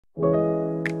In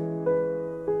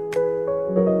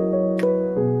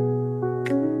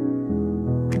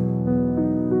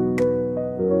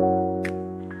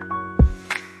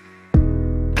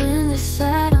the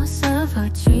shadows of our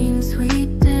dreams we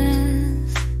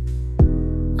dance,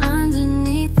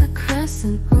 underneath the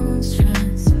crescent moon's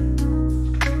trance.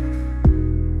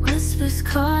 Whispers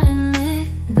caught in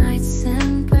midnight's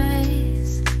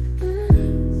embrace,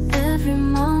 every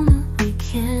moment we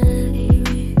can't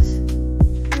erase.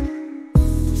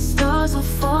 Stars are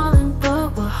falling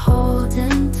but we're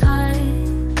holding tight,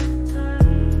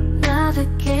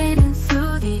 navigating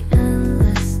through the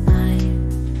endless night.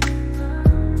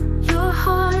 Your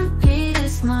heartbeat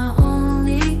is my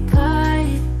only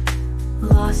guide,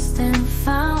 lost and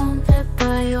found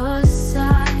by your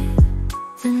side.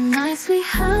 The nights we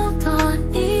held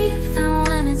on, even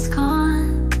when it's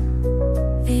gone,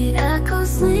 the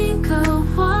echoes linger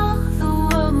while the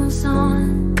world moves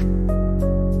on.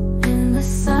 In the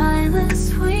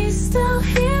silence we still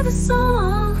hear the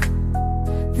song.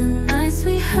 The nights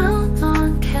we held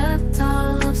on kept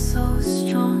our love so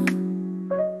strong.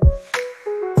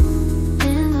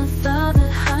 In the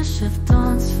velvet hush of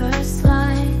dawn's first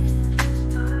light,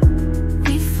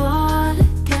 we fought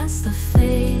against the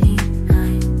fading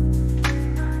night.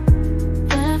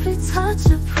 Every touch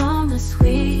a promise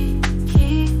we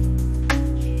keep,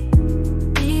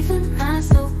 even as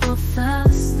the world fell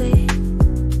asleep.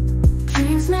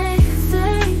 Dreams may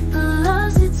fade, but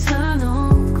love's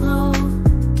eternal glow.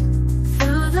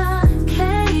 Through the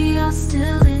chaos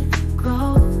still it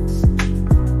grows.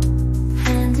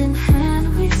 Hand in hand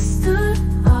we stood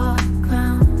our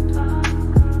ground.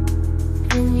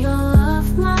 In your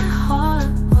love my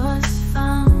heart was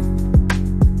found.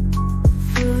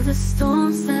 Through the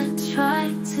storms that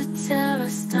tried to tear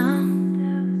us down,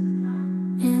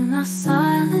 in our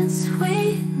silence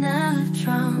we never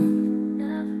drowned.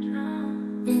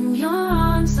 In your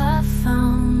arms I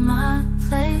found my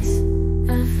place,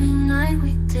 every night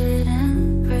we did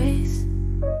embrace.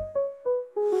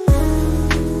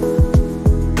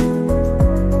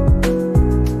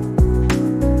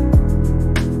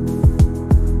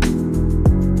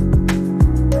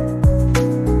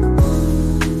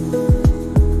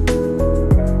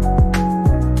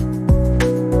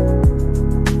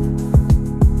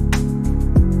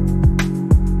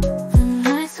 The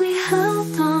nights we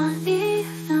held on,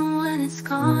 even when it's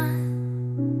gone,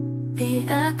 the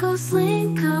echoes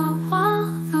linger while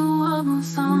the world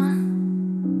moves on.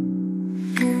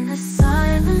 In the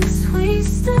silence we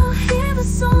still hear the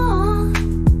song.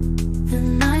 The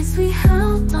nights we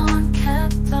held on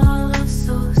kept our love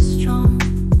so strong.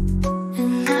 The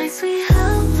nights we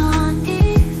held on,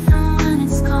 even when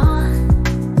it's gone,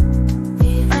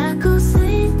 the echoes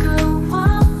linger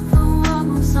while the world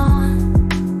moves on.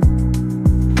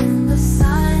 In the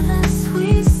silence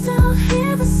we still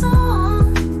hear the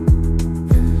song.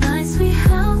 The nights we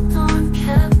held on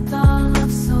kept our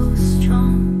love so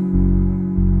strong.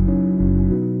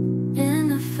 In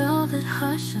the velvet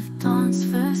hush of dawn's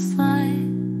first light,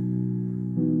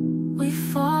 we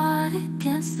fought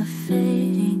against the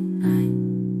fading night.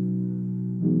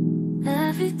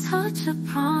 Every touch a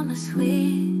promise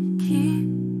we keep,